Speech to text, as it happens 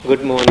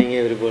Good morning,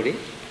 everybody.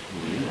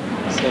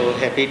 So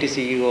happy to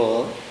see you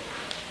all.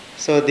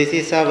 So this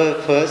is our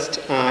first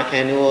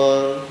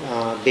annual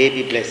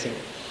baby blessing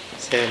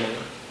ceremony.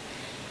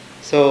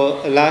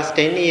 So last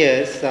 10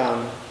 years,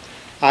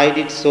 I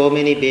did so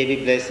many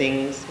baby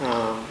blessings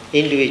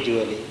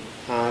individually,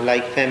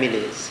 like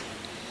families.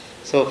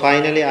 So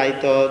finally, I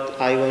thought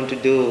I want to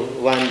do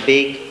one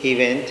big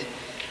event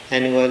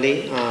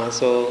annually.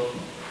 So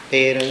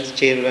parents,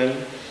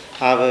 children,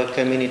 our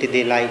community,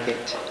 they like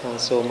it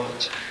so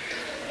much.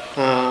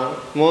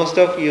 Most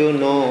of you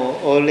know,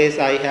 always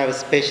I have a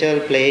special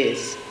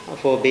place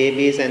for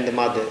babies and the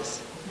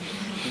mothers.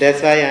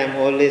 That's why I'm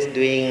always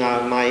doing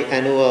my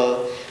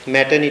annual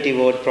maternity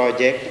ward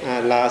project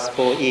last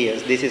 4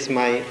 years. This is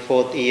my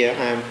fourth year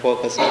I'm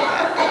focused on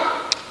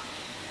that.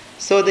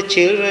 So the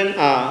children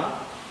are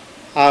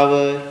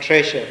our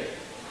treasure,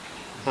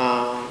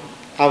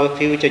 our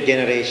future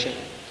generation.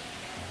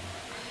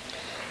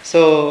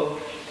 So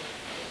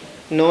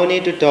no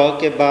need to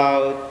talk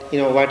about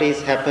what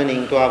is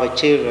happening to our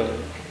children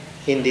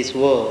in this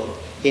world,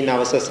 in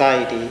our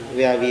society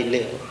where we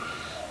live.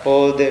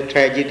 All the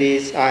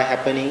tragedies are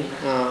happening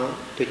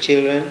to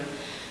children,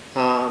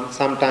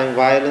 sometimes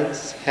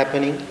violence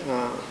happening.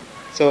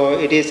 So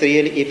it is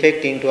really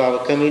affecting to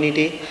our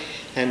community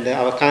and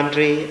our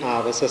country,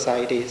 our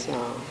societies.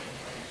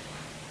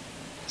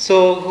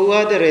 So who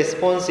are the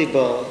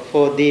responsible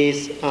for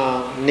this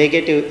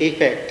negative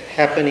effect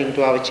happening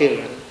to our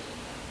children?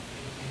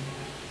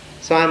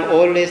 So I'm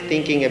always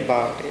thinking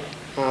about it.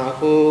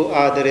 Who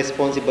are the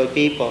responsible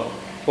people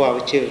for our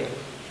children?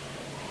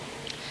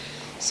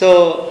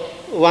 So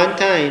one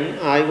time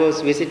I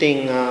was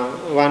visiting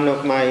one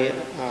of my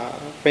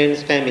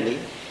friend's family.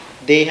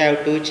 They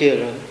have 2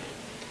 children.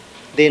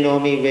 They know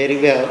me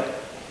very well.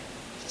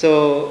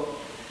 So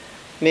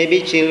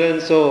maybe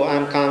children saw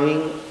I'm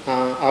coming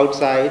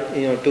outside,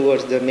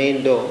 towards the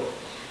main door.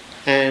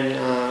 And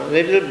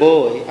little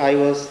boy, I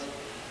was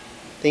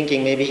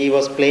thinking maybe he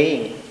was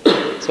playing.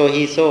 So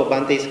he saw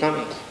Bante is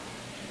coming.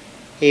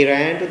 He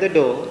ran to the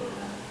door,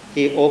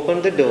 he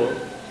opened the door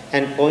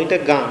and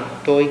pointed a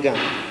gun, toy gun,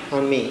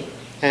 on me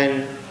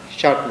and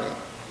shot me.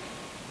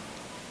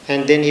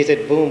 And then he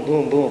said, boom,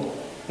 boom, boom,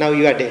 now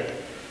you are dead.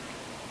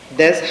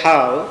 That's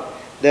how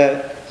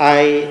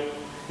I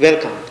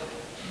welcomed.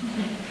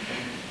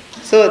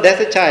 So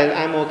that's a child,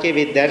 I'm okay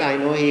with that, I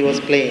know he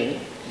was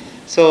playing.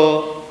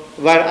 So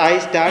when I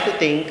start to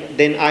think,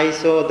 then I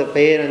saw the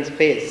parents'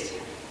 face.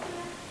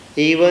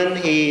 Even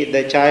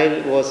the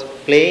child was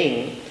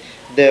playing,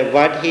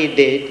 what he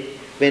did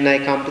when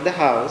I come to the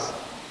house,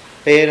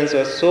 parents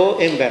were so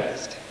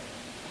embarrassed.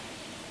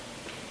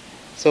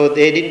 So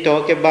they didn't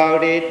talk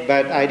about it,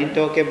 but I didn't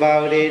talk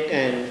about it,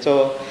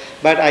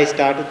 but I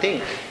start to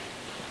think.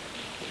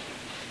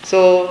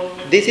 So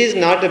this is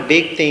not a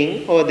big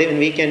thing, or then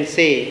we can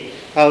say,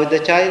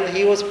 the child,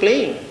 he was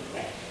playing.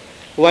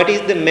 What is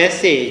the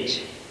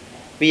message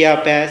we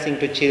are passing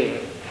to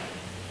children?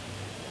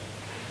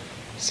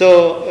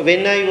 So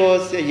when I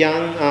was a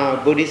young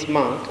Buddhist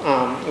monk,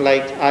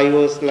 I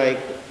was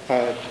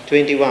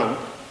 21,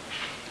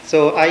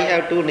 so I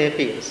have 2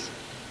 nephews.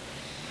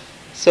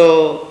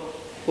 So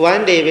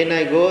one day when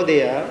I go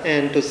there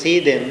and to see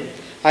them,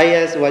 I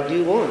asked, what do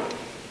you want?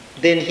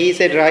 Then he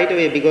said right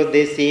away, because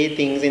they see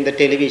things in the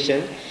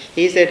television,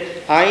 he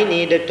said, I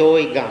need a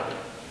toy gun.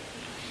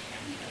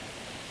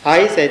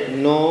 I said,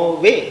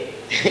 no way.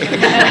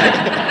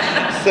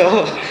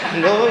 So,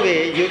 no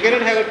way, you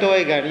cannot have a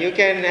toy gun, you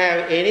can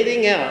have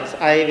anything else.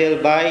 I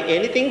will buy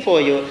anything for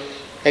you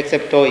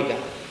except toy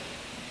gun.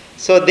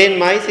 So then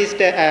my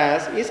sister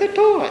asked, it's a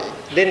toy.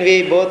 Then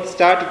we both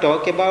start to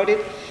talk about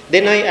it.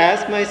 Then I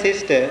asked my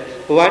sister,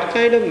 what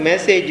kind of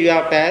message you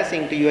are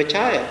passing to your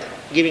child,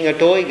 giving a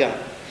toy gun?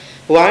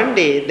 One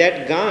day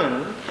that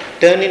gun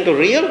turned into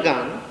real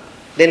gun.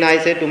 Then I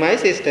said to my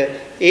sister,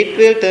 it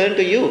will turn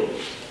to you.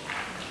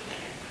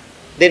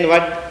 Then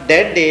that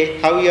day,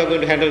 how you are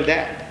going to handle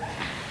that?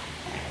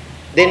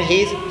 Then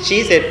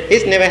she said,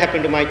 it's never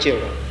happened to my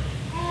children.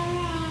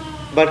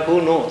 But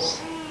who knows?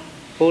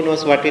 Who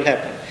knows what will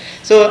happen?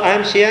 So I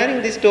am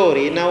sharing this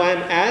story. Now I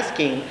am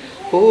asking,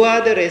 who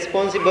are the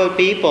responsible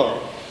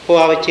people for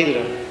our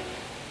children?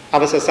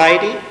 Our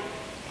society?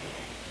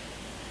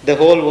 The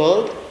whole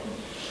world?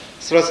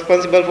 Is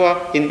responsible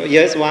for,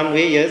 yes, one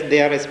way, yes,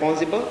 they are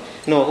responsible.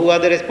 No, who are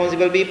the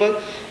responsible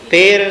people?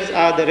 Parents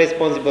are the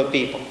responsible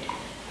people.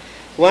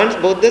 Once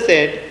Buddha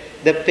said,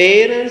 the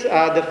parents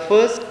are the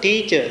first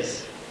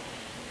teachers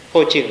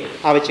for children,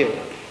 our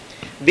children.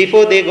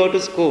 Before they go to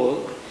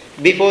school,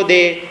 before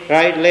they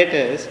write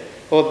letters,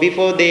 or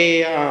before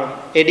they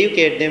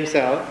educate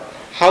themselves,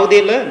 how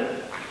they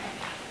learn?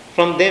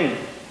 From them.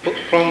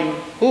 From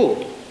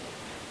who?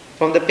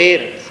 From the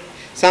parents.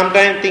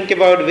 Sometimes think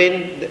about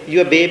when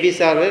your babies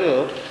are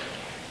little,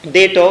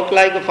 they talk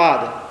like a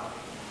father.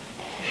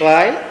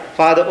 Why?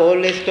 Father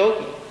always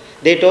talking.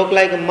 They talk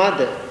like a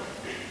mother.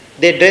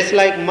 They dress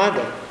like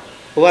mother.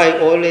 Why?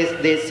 Always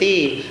they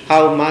see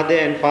how mother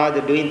and father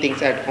doing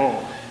things at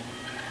home.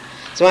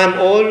 So I'm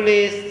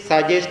always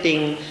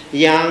suggesting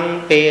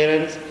young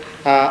parents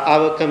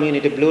our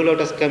community, Blue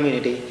Lotus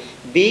community,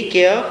 be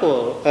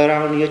careful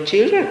around your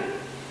children.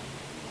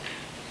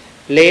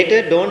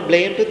 Later, don't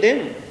blame to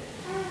them.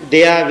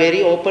 They are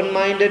very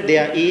open-minded. They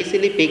are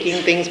easily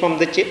picking things from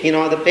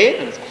the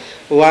parents.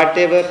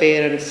 Whatever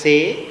parents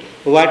say,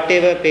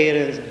 whatever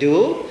parents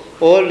do,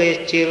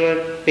 always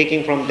children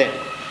picking from them.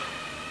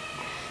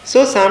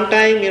 So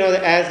sometimes,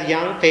 as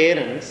young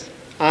parents,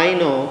 I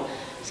know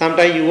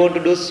sometimes you want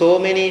to do so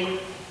many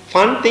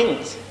fun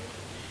things.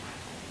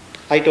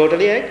 I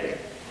totally agree.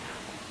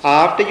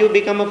 After you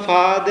become a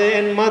father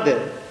and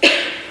mother,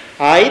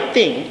 I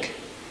think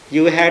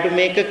you have to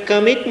make a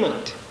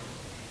commitment.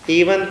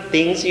 Even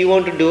things you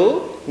want to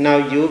do, now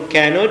you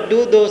cannot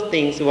do those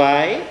things.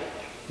 Why?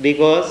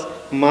 Because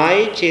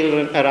my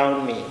children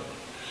around me.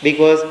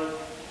 Because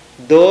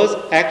those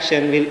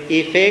actions will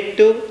affect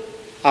to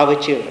our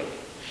children.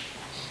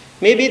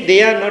 Maybe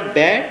they are not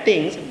bad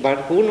things, but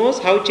who knows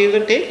how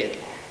children take it.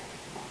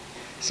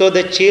 So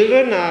the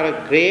children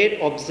are great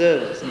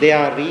observers. They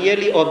are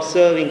really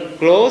observing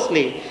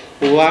closely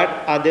what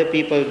other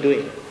people are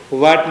doing,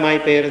 what my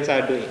parents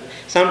are doing.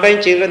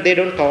 Sometimes children, they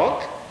don't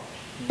talk,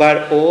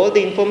 but all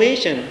the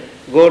information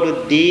go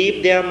to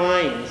deep their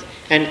minds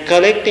and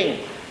collecting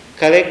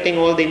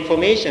all the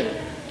information.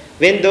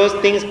 When those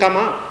things come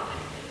up,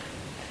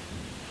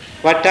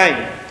 what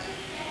time?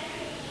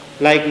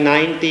 Like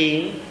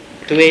 19,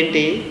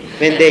 20,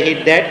 when they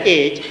hit that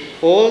age,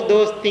 all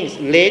those things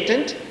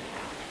latent,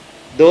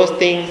 those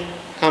things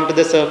come to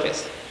the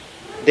surface.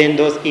 Then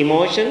those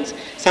emotions,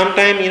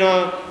 sometimes,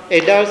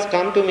 adults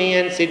come to me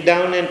and sit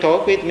down and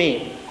talk with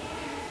me.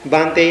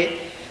 Bhante,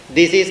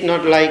 this is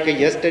not like a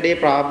yesterday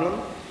problem.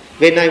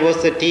 When I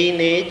was a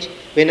teenage,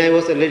 when I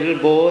was a little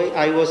boy,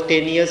 I was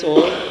 10 years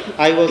old,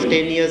 I was 10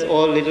 years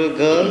old little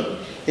girl.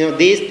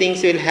 These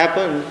things will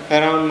happen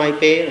around my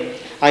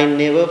parents. I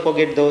never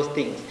forget those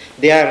things.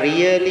 They are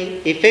really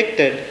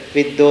affected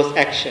with those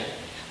actions.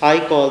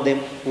 I call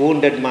them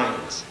wounded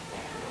minds.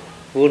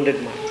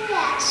 Wounded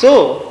minds.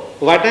 So,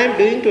 what I am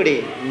doing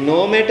today,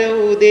 no matter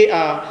who they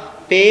are,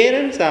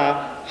 parents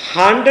are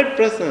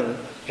 100%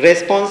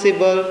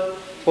 responsible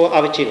for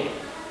our children.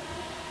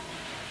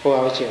 For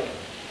our children.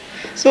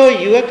 So,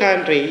 your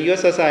country, your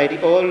society,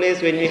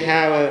 always when you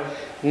have a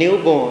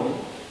newborn,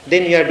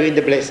 then you are doing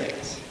the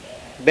blessings.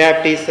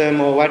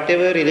 Baptism or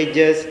whatever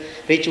religious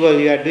ritual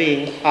you are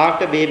doing,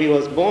 after baby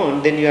was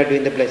born, then you are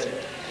doing the blessing.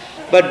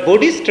 But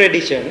Buddhist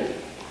tradition,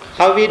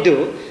 how we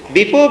do,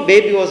 before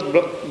baby was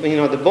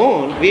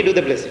born, we do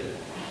the blessing.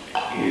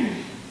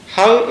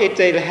 How it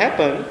will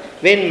happen,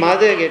 when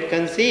mother get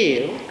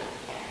conceived,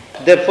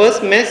 the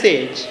first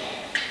message,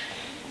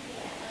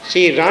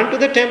 she run to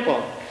the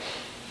temple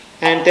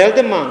and tell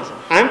the monks,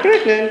 I'm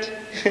pregnant,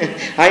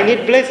 I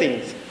need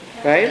blessings.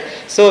 Right?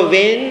 So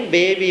when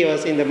baby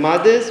was in the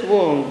mother's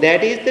womb,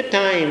 that is the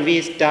time we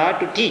start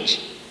to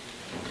teach.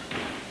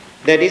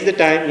 That is the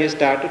time you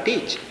start to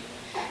teach.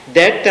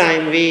 That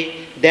time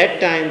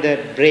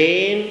the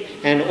brain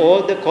and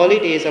all the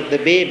qualities of the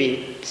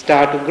baby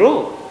start to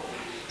grow.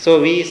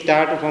 So we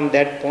start from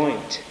that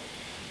point.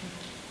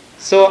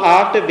 So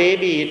after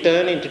baby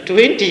turn into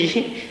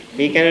 20,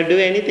 we cannot do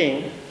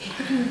anything.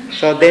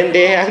 So then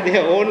they have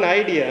their own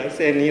ideas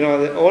and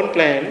their own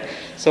plan.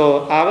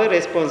 So our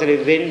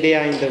responsibility when they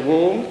are in the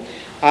womb,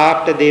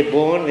 after they are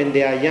born, when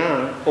they are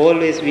young,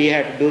 always we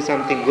have to do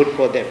something good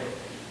for them.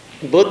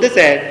 Buddha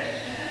said,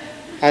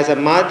 as a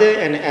mother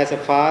and as a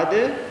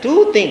father,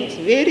 two things,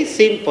 very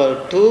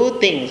simple,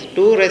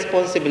 two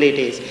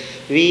responsibilities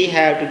we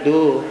have to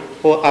do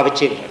for our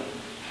children.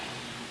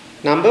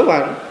 Number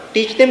one,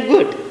 teach them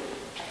good.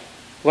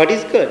 What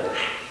is good?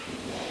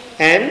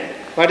 And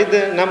what is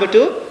the number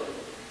two?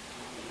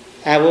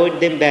 Avoid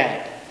them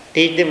bad.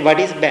 Teach them what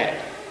is bad.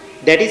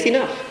 That is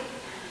enough.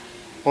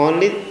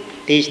 Only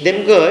teach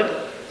them good,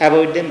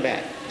 avoid them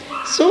bad.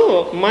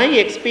 So, my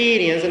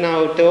experience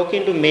now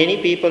talking to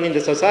many people in the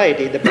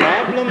society, the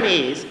problem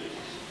is,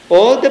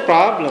 all the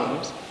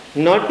problems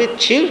not with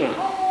children.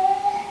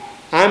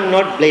 I am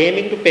not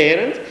blaming to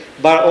parents,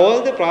 but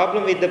all the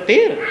problem with the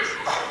parents.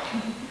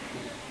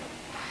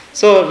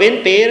 So,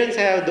 when parents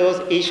have those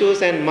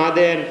issues and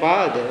mother and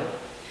father,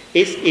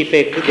 it's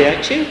affect to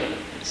their children.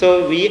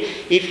 So,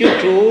 if you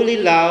truly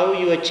love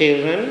your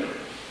children,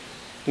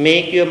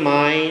 make your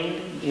mind,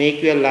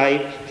 make your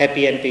life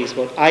happy and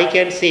peaceful. I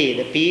can see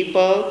the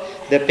people,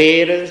 the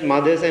parents,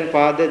 mothers and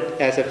fathers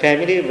as a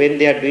family, when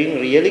they are doing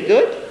really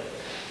good,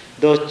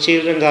 those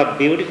children are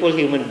beautiful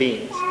human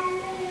beings.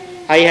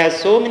 I have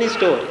so many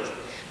stories.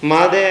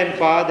 Mother and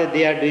father,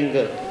 they are doing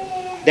good.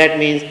 That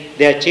means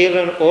their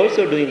children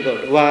also doing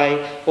good.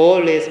 Why?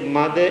 Always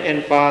mother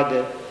and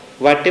father,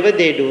 whatever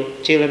they do,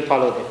 children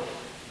follow them.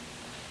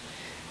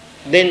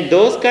 Then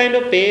those kind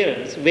of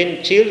parents,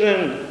 when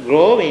children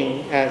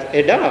growing as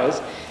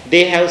adults,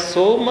 they have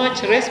so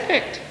much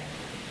respect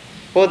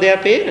for their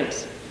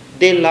parents.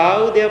 They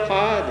love their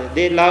father,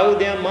 they love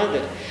their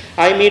mother.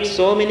 I meet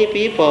so many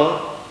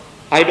people,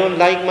 I don't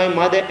like my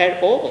mother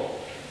at all.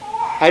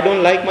 I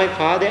don't like my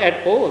father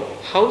at all.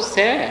 How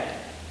sad.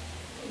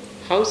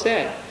 How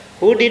sad.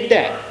 Who did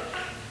that?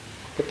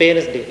 The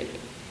parents did it.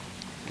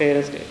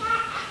 Parents did it.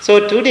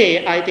 So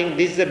today, I think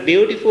this is a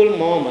beautiful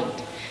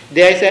moment.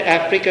 There is an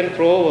African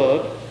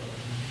proverb,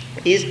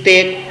 is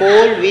take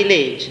whole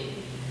village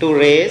to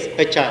raise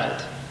a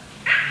child.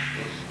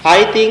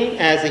 I think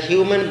as a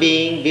human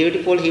being,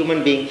 beautiful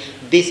human being,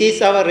 this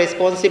is our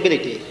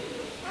responsibility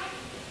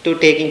to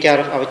taking care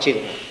of our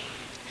children.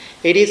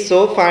 It is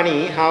so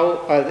funny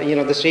how,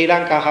 the Sri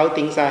Lanka, how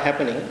things are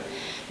happening.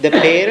 The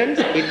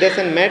parents, it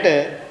doesn't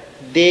matter,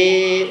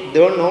 they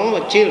don't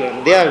know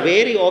children. They are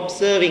very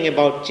observing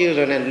about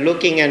children and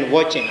looking and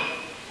watching.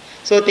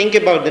 So think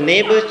about the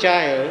neighbor's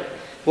child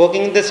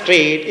walking in the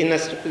street,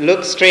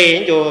 looks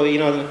strange, or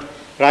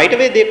right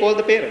away they call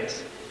the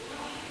parents.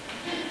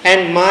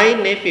 And my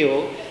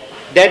nephew,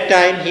 that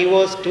time he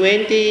was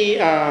 20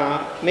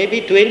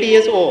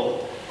 years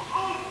old,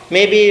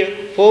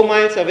 maybe 4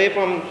 miles away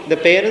from the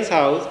parents'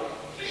 house.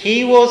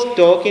 He was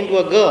talking to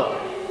a girl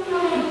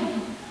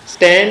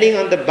standing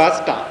on the bus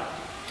stop.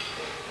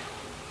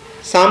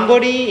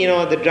 Somebody,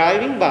 the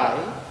driving by,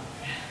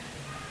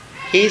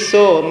 he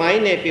saw my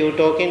nephew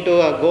talking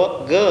to a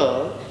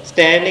girl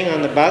standing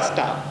on the bus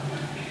stop.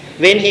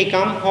 When he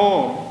come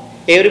home,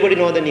 everybody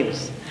know the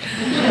news.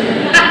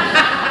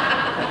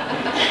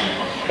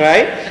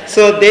 Right?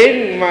 So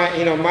then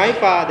my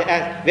father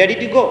asked, where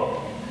did you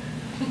go?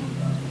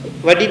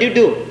 What did you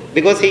do?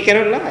 Because he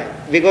cannot lie.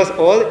 Because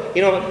all,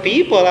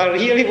 people are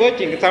really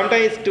watching.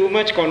 Sometimes it's too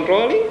much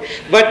controlling,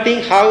 but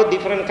think how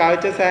different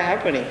cultures are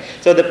happening.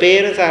 So the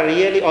parents are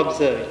really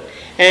observing.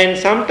 And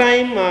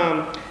sometimes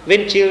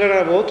when children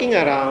are walking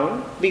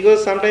around,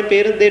 because sometimes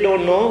parents, they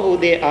don't know who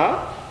they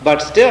are,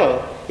 but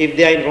still, if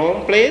they are in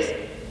wrong place,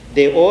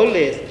 they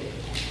always,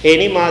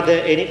 any mother,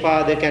 any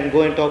father can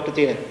go and talk to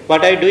children.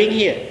 What are you doing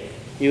here?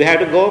 You have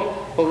to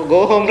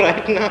go home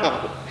right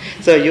now.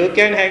 So you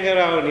can hang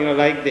around,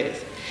 like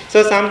this.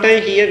 So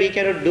sometimes here we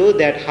cannot do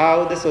that,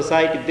 how the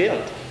society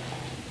built.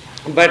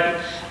 But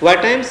what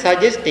I am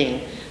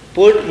suggesting,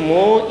 put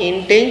more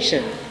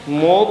intention,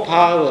 more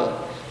power,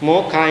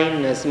 more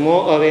kindness,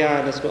 more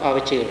awareness to our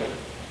children.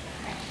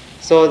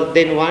 So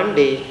then one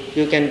day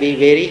you can be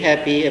very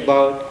happy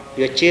about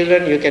your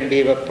children, you can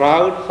be a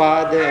proud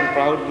father and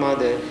proud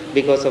mother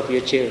because of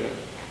your children.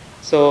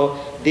 So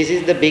this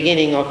is the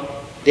beginning of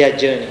their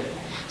journey.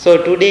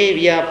 So today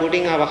we are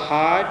putting our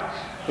heart,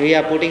 we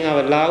are putting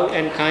our love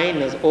and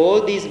kindness,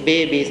 all these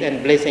babies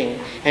and blessing,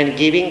 and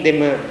giving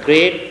them a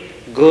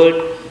great,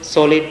 good,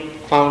 solid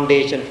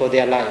foundation for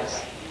their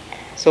lives.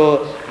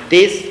 So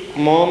this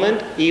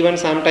moment, even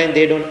sometimes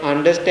they don't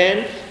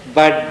understand,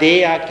 but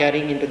they are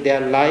carrying into their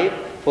life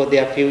for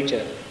their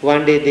future.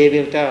 One day they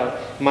will tell,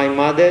 my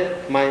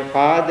mother, my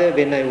father,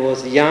 when I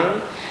was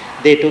young,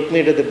 they took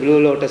me to the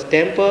Blue Lotus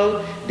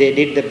temple, they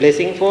did the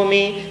blessing for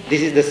me,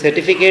 this is the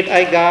certificate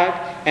I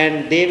got,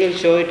 and they will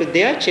show it to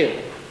their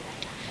children.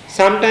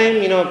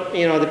 Sometimes,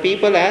 the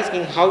people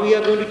asking how we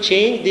are going to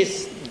change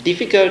these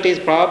difficulties,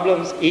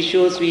 problems,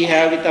 issues we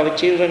have with our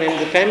children and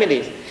the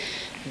families.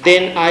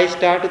 Then I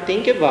start to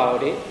think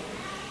about it.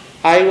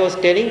 I was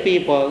telling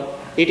people,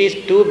 it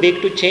is too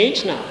big to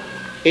change now.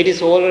 It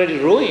is already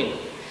ruined.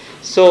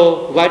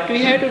 So what we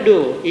have to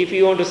do, if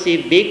you want to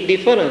see big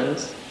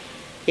difference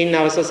in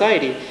our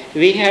society,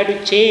 we have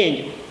to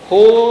change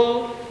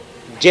whole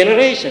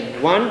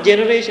generation. One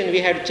generation we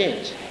have to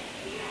change.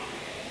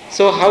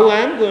 So how I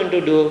am going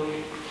to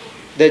do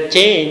the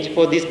change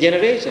for this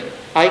generation?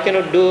 I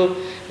cannot do,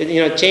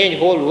 change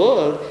whole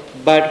world,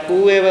 but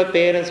whoever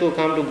parents who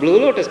come to Blue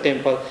Lotus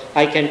temple,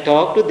 I can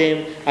talk to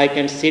them, I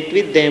can sit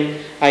with them,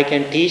 I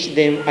can teach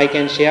them, I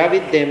can share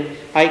with them,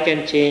 I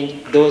can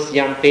change those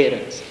young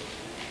parents.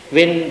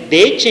 When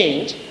they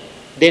change,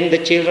 then the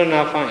children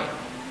are fine.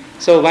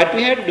 So what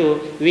we have to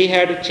do, we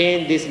have to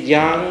change this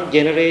young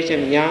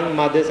generation, young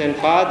mothers and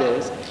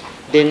fathers,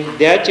 then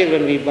their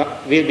children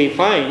will be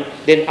fine,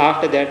 then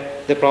after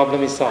that the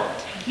problem is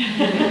solved.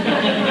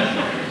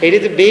 It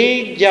is a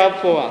big job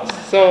for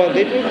us. So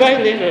little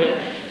by little,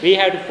 we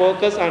have to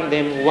focus on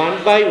them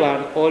one by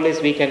one,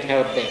 always we can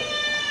help them.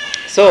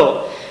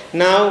 So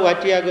now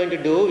what we are going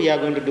to do, we are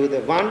going to do the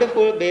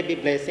wonderful baby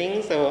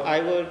blessing. So I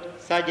would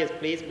suggest,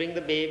 please bring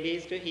the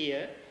babies to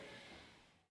here.